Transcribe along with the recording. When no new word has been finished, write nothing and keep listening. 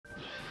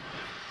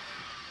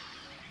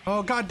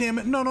Oh god damn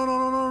it. No, no, no,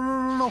 no, no,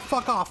 no, no, no.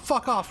 Fuck off.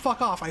 Fuck off.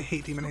 Fuck off. I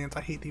hate demon hands.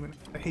 I hate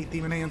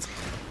demon hands.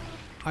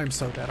 I'm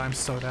so dead. I'm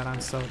so dead. I'm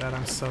so dead.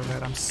 I'm so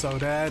dead. I'm so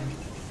dead.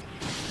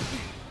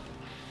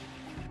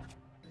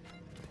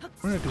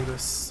 I'm gonna do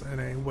this in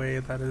a way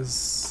that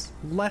is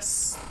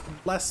less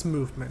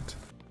movement.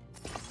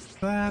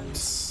 That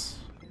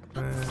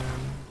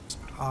and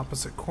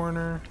opposite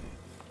corner.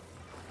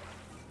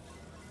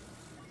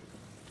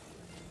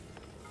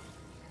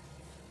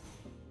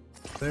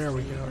 There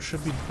we go.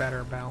 Should be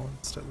better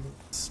balanced at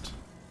least.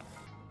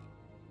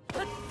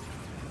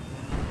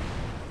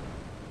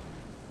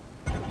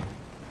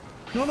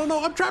 No, no,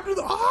 no! I'm trapped in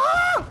the.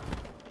 Ah!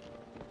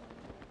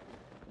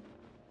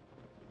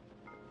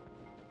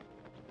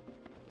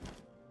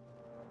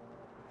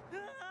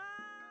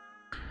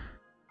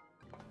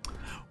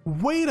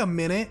 Wait a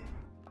minute!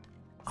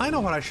 I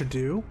know what I should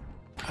do.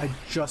 I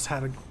just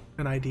had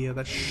an idea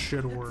that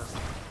should work.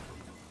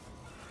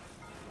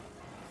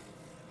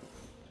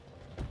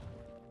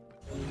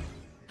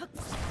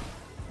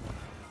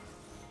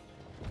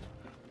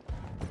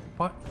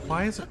 What?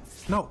 Why is it?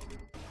 No.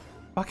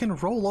 Fucking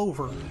roll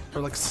over.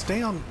 Or like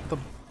stay on the...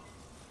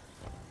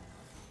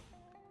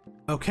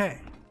 Okay.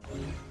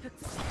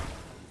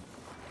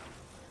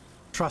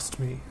 Trust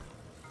me.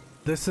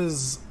 This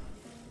is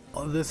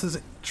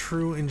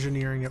true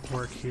engineering at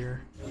work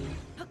here.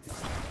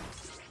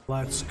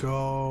 Let's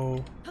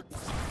go.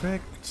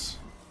 Perfect.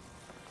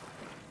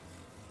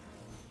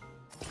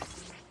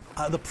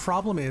 The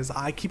problem is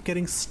I keep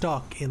getting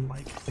stuck in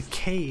like the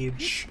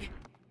cage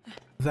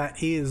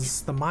that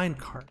is the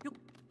minecart.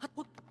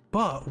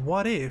 But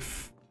what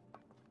if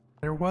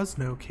there was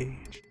no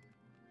cage?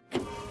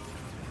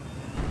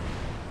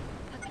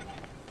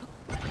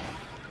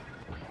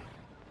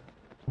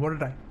 What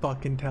did I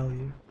fucking tell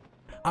you?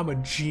 I'm a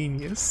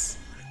genius.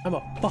 I'm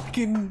a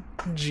fucking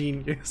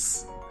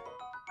genius.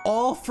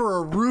 All for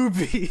a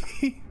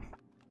ruby.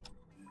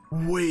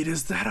 Wait,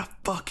 is that a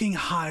fucking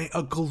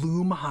a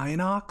Gloom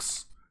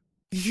Hinox?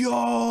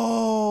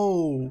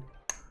 Yo!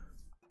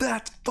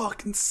 That's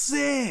fucking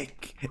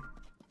sick!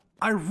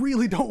 I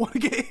really don't want to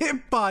get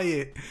hit by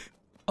it.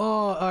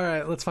 Oh,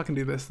 alright, let's fucking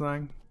do this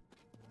thing.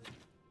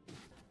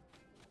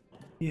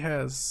 He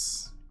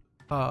has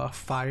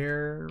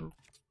fire,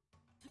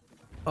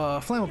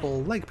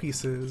 flammable leg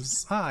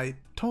pieces. I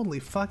totally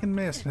fucking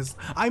missed.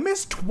 I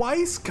missed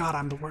twice? God,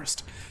 I'm the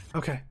worst.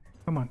 Okay,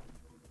 come on.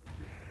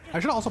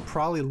 I should also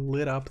probably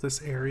lit up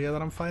this area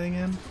that I'm fighting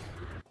in.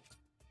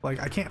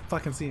 Like, I can't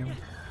fucking see him.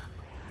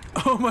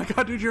 Oh my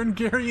god, dude, you're in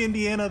Gary,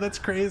 Indiana. That's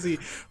crazy.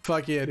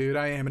 Fuck yeah, dude,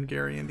 I am in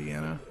Gary,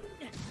 Indiana.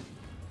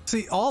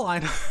 See, all I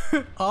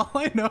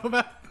know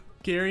about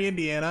Gary,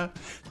 Indiana,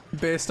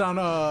 based on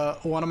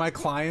one of my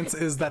clients,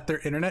 is that their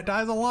internet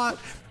dies a lot.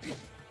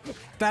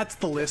 That's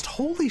the list.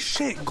 Holy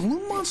shit,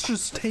 gloom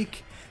monsters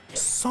take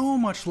so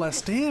much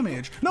less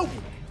damage. No!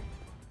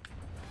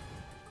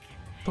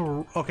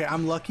 Okay,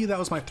 I'm lucky that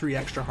was my 3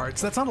 extra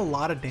hearts. That's not a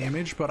lot of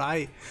damage, but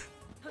I...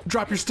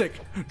 Drop your stick!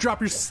 Drop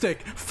your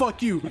stick!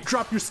 Fuck you!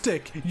 Drop your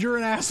stick! You're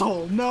an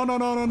asshole! No, no,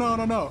 no, no, no,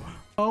 no, no!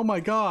 Oh my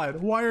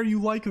god, why are you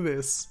like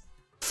this?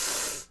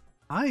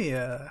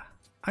 I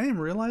am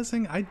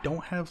realizing I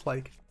don't have,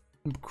 like,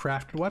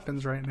 crafted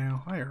weapons right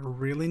now. I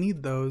really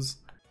need those.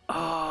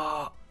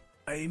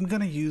 I'm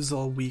gonna use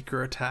a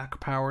weaker attack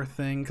power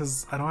thing,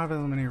 because I don't have as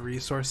many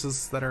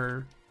resources that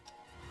are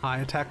high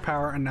attack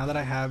power, and now that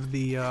I have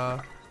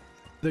the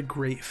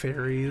great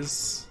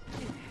fairies...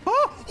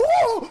 Oh!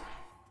 Oh!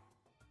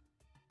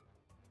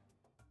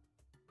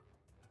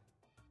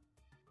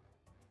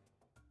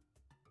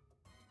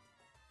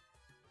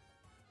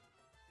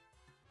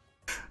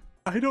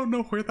 I don't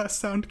know where that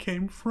sound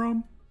came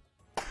from,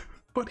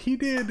 but he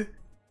did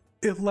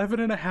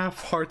 11.5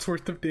 hearts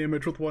worth of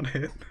damage with 1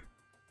 hit.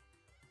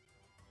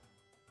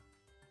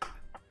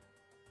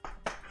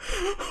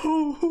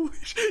 Holy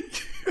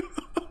shit.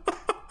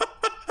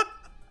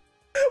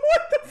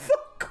 What the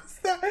fuck was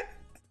that?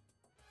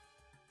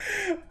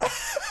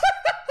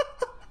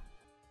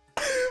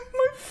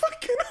 My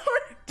fucking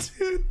heart,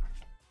 dude.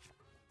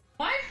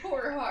 My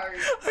poor heart.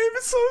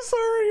 I'm so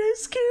sorry, I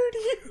scared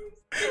you.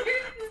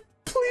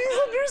 Please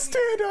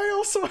understand, I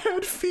also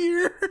had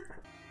fear.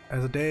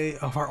 As the day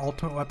of our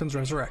ultimate weapon's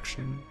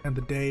resurrection, and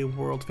the day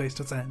world faced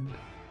its end,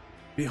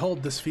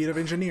 behold this feat of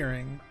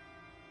engineering.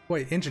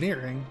 Wait,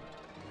 engineering?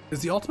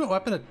 Is the ultimate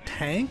weapon a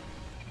tank?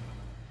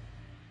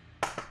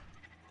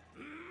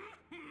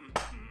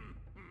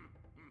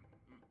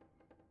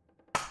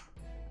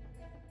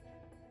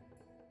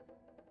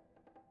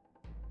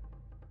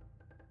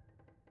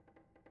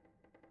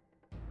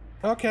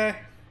 Okay.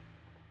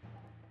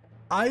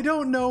 I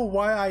don't know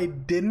why I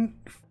didn't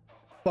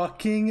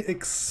fucking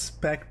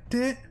expect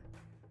it.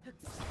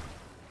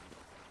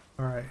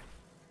 Alright.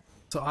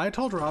 So I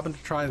told Robin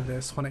to try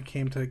this when it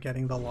came to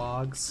getting the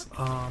logs.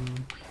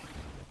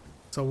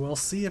 So we'll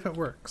see if it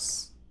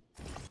works.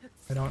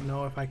 I don't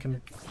know if I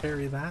can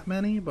carry that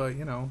many, but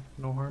you know,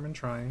 no harm in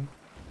trying.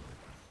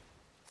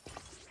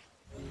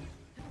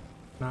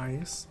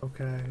 Nice,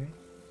 okay.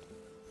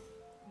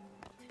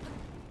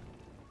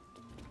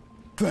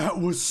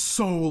 That was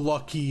so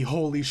lucky.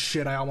 Holy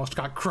shit, I almost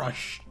got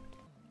crushed.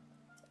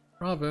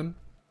 Robin.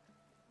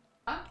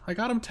 I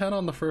got him 10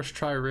 on the first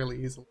try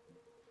really easily.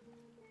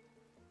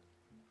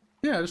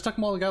 Yeah, I just stuck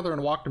them all together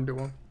and walked him to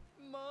him.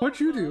 What'd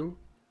you do?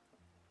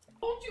 I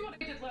told you what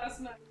I did last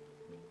night.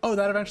 Oh,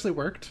 that eventually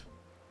worked?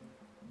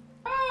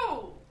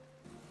 Oh!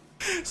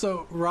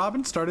 So,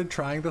 Robin started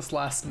trying this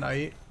last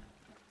night,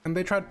 and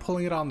they tried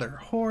pulling it on their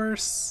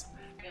horse.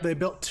 They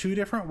built 2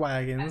 different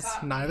wagons,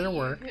 neither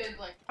worked.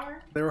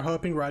 They were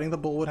hoping riding the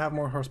bull would have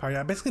more horsepower.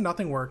 Yeah, basically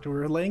nothing worked. We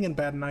were laying in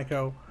bed and I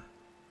go,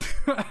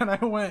 and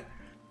I went,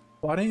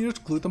 why don't you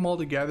just glue them all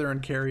together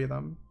and carry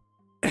them?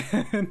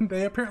 And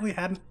they apparently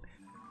hadn't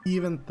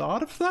even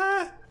thought of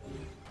that?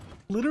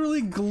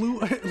 Literally glue,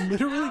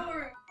 literally.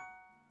 Hours.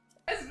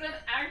 It's been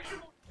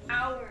actual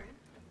hours.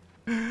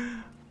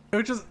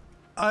 Which is,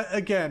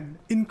 again,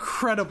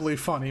 incredibly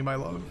funny, my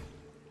love.